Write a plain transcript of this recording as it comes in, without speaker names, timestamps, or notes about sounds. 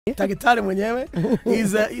Takitari mwenyewe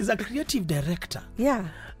is a creative director. Yeah.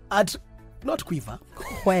 At not Khweva.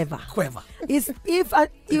 Khweva. If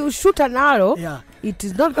you shoot an arrow, it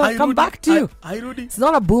is not going to come back to you. It's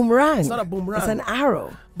not a boomerang. It's an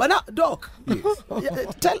arrow. But now, Doc,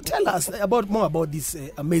 tell us more about this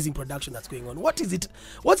amazing production that's going on. What is it?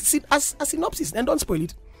 What's it as a synopsis? And don't spoil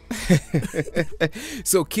it.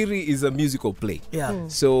 So Kiri is a musical play. Yeah.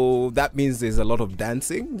 So that means there's a lot of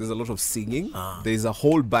dancing, there's a lot of singing. There's a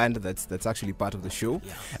whole band that's actually part of the show.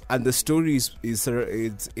 Yeah. And the story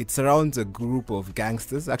it's around a group of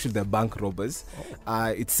gangsters. Actually, they're bank robbers.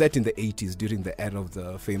 It's set in the 80s during the era of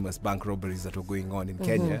the famous bank robberies that were going on in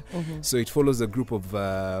Kenya. So it follows a group of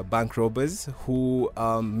bank robbers who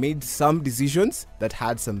made some decisions that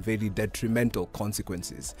had some very detrimental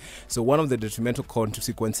consequences. So one of the detrimental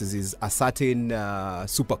consequences is a certain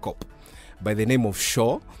super cop by the name of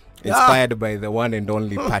Shaw, inspired by the one and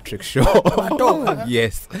only Patrick Shaw.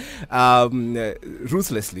 Yes.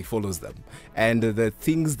 Ruthlessly follows them. And the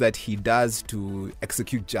things that he does to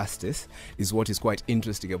execute justice is what is quite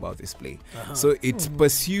interesting about this play. So it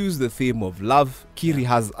pursues the theme of love. Kiri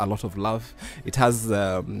has a lot of love. It has,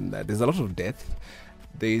 there's a lot of death.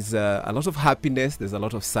 There's a lot of happiness. There's a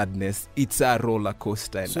lot of sadness. It's a roller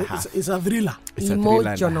coaster and a half. It's a thriller.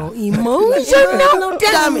 Emotional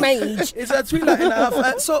damage. It's a thriller and a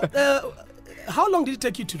half. So, how long did it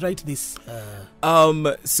take you to write this?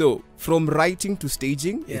 So from writing to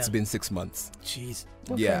staging, it's been 6 months. Jeez.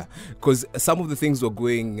 Okay. Yeah, because some of the things were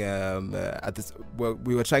going at this. Well,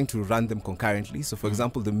 we were trying to run them concurrently. So, for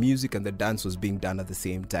example, the music and the dance was being done at the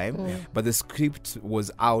same time, but the script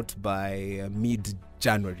was out by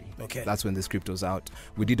mid-January. Okay, that's when the script was out.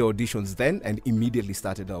 We did auditions then and immediately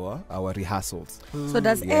started our rehearsals. So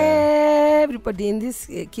does everybody in this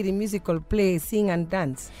Kiri musical play sing and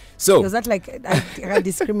dance? So was that like a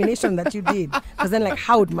discrimination that you did? Because then, like,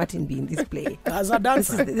 how would Martin be in this play? As a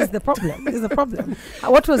dancer, this is the problem. This is the problem.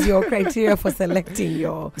 What was your criteria for selecting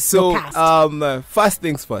your cast? First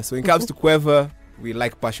things first. When it comes to Khweva, we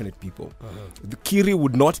like passionate people. The Kiri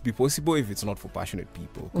would not be possible if it's not for passionate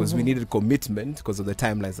people, because we needed commitment because of the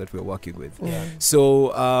timelines that we're working with.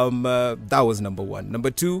 So that was number one.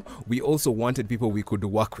 Number two, we also wanted people we could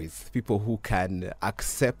work with, people who can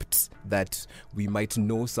accept that we might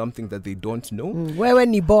know something that they don't know. Where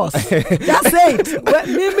ni boss? That's it.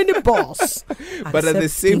 Where ni boss? But at the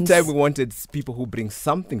same time, we wanted people who bring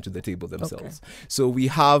something to the table themselves. So we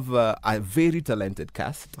have a very talented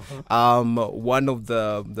cast. One of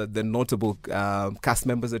the notable cast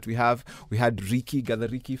members that we had Riki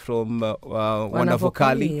Gathiriki from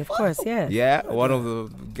Wanavokali. Of course, yeah. Yeah, one of the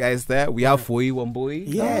guys there. We have Foi Wambui,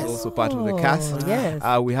 who's also part of the cast. Yes.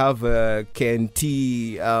 We have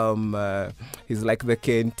KNT, he's like the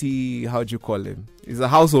KNT, how do you call him? He's a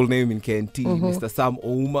household name in KNT, Mr. Sam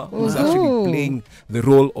Ouma, who's actually playing the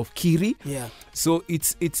role of Kiri. Yeah. So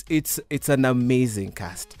it's an amazing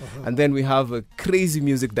cast. And then we have a crazy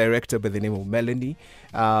music director by the name of Melanie,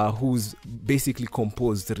 who's basically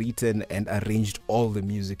composed, written, and arranged all the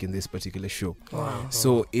music in this particular show. Wow.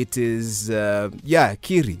 So it is,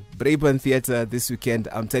 Kiri, Braeburn Theatre this weekend.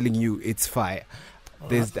 I'm telling you, it's fire.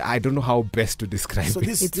 I don't know how best to describe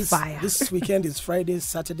it. It's fire. This weekend is Friday,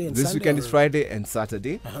 Saturday, and Sunday. This weekend is Friday and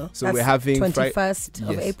Saturday. So that's we're having 21st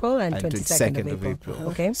of April and 22nd of April.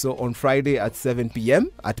 Okay. So on Friday at 7 p.m.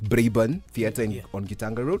 at Braeburn Theatre on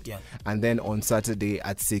Gitanga Road. Yeah. And then on Saturday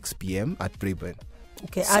at 6 p.m. at Braeburn.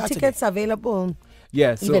 Okay. Are tickets available?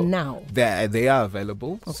 Yeah. So even now? They are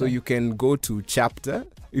available. Okay. So you can go to Chapter.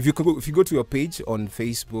 If you go to your page on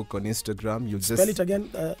Facebook, on Instagram, you'll just... Spell it again.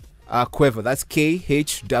 Khweva, that's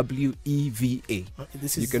Khweva.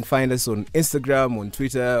 You can find us on Instagram, on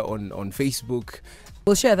Twitter, on Facebook.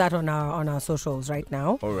 We'll share that on our socials right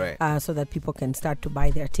now. All right. So that people can start to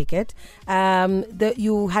buy their ticket.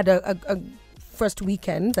 You had a first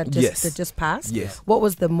weekend that just passed. Yes. What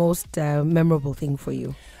was the most memorable thing for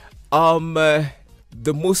you?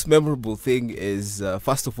 The most memorable thing is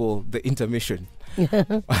first of all the intermission.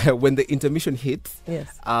 When the intermission hit,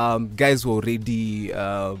 guys were already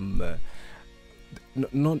I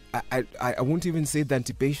won't even say the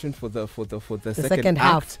anticipation for the second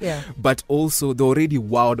half, act, but also they're already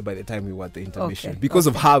wowed by the time we were at the intermission because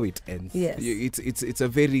of how it ends. Yes. It's a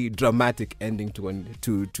very dramatic ending to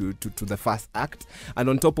the first act, and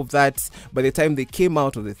on top of that, by the time they came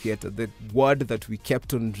out of the theatre, the word that we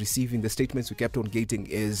kept on receiving, the statements we kept on getting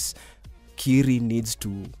is Kiri needs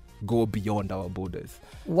to go beyond our borders.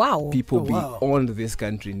 Wow. People beyond this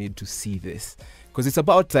country need to see this. Because it's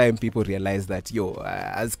about time people realize that,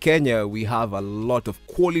 as Kenya, we have a lot of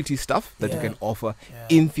quality stuff that we can offer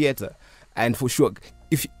in theatre. And for sure,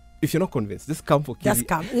 if if you're not convinced, just come for Kiri. Just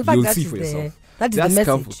come. In fact, you'll that see is for yourself. That is just the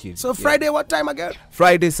come for message. Kiri. So Friday, what time again?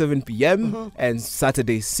 Friday 7 p.m. and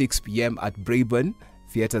Saturday 6 p.m. at Braeburn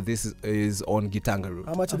Theatre. This is on Gitanga Road.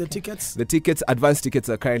 How much are the tickets? The tickets, advanced tickets,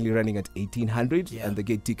 are currently running at 1,800, and the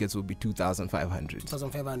gate tickets will be 2,500.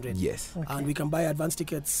 2,500. Yes. Okay. And we can buy advanced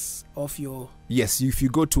tickets off your. Yes, if you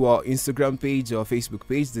go to our Instagram page or Facebook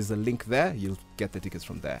page, there's a link there. You'll get the tickets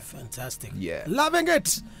from there. Fantastic. Yeah. Loving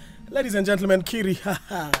it. Ladies and gentlemen, Kiri.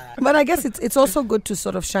 But I guess it's also good to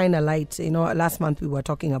sort of shine a light. You know, last month we were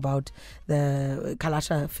talking about the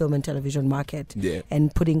Kalasha film and television market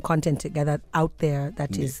and putting content together out there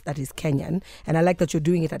that is Kenyan. And I like that you're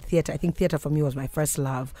doing it at theatre. I think theatre for me was my first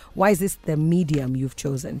love. Why is this the medium you've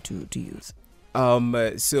chosen to use?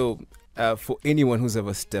 For anyone who's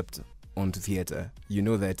ever stepped onto theatre, you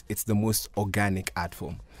know that it's the most organic art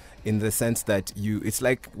form. In the sense that it's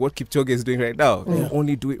like what Kipchoge is doing right now. You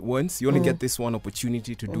only do it once. You only get this one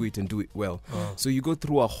opportunity to do it and do it well. So you go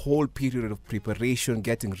through a whole period of preparation,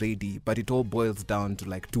 getting ready, but it all boils down to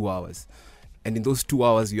like 2 hours. And in those 2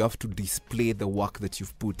 hours, you have to display the work that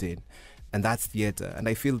you've put in. And that's theatre. And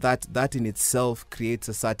I feel that in itself creates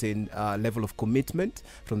a certain level of commitment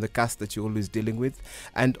from the cast that you're always dealing with.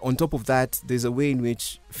 And on top of that, there's a way in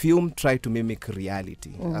which film try to mimic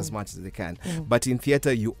reality as much as they can. But in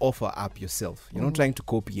theatre, you offer up yourself. You're not trying to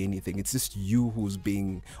copy anything. It's just you who's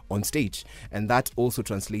being on stage. And that also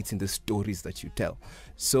translates in the stories that you tell.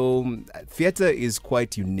 So theatre is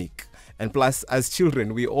quite unique. And plus, as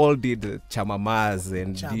children, we all did chamamas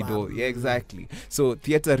and did all. Yeah, exactly. So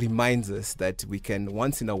theatre reminds us that we can,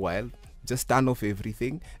 once in a while, just turn off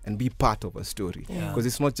everything and be part of a story. Because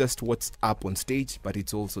it's not just what's up on stage, but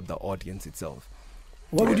it's also the audience itself.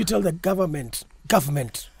 What would you tell the government,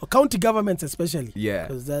 or county governments especially? Yeah.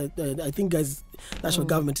 Because I think, guys, national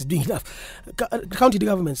government is doing enough. County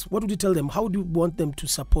governments, what would you tell them? How do you want them to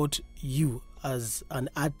support you as an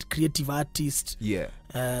creative artist? Yeah.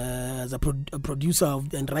 As a producer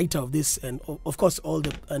and writer of this, and of course all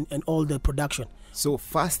the production. So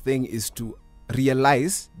first thing is to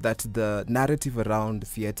realize that the narrative around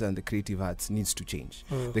theatre and the creative arts needs to change.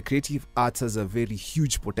 The creative arts has a very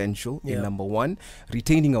huge potential in, number one,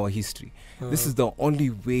 retaining our history. This is the only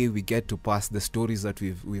way we get to pass the stories that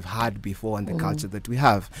we've had before and the culture that we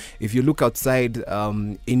have. If you look outside,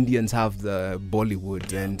 Indians have the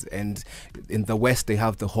Bollywood and in the West they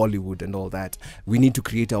have the Hollywood and all that. We need to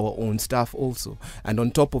create our own stuff also. And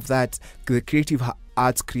on top of that, the creative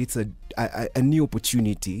arts creates a new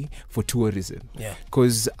opportunity for tourism.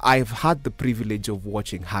 Because I've had the privilege of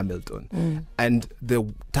watching Hamilton, and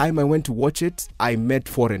the time I went to watch it, I met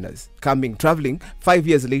foreigners traveling 5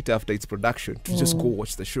 years later after its production to just go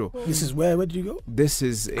watch the show. This is where did you go? This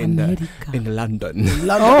is in London.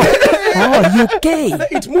 UK.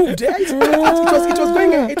 It moved. It was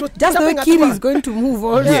going. It was just the way Kiri is going to move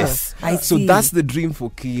also. Yes. So that's the dream for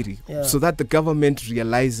Kiri. So that the government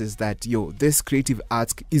realizes that this creative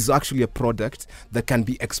arts is actually a product that can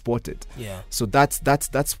be exported. So that's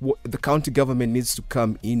what the county government needs to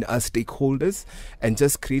come in as stakeholders and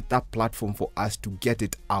just create that platform for us to get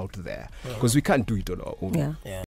it out there, because we can't do it on our own.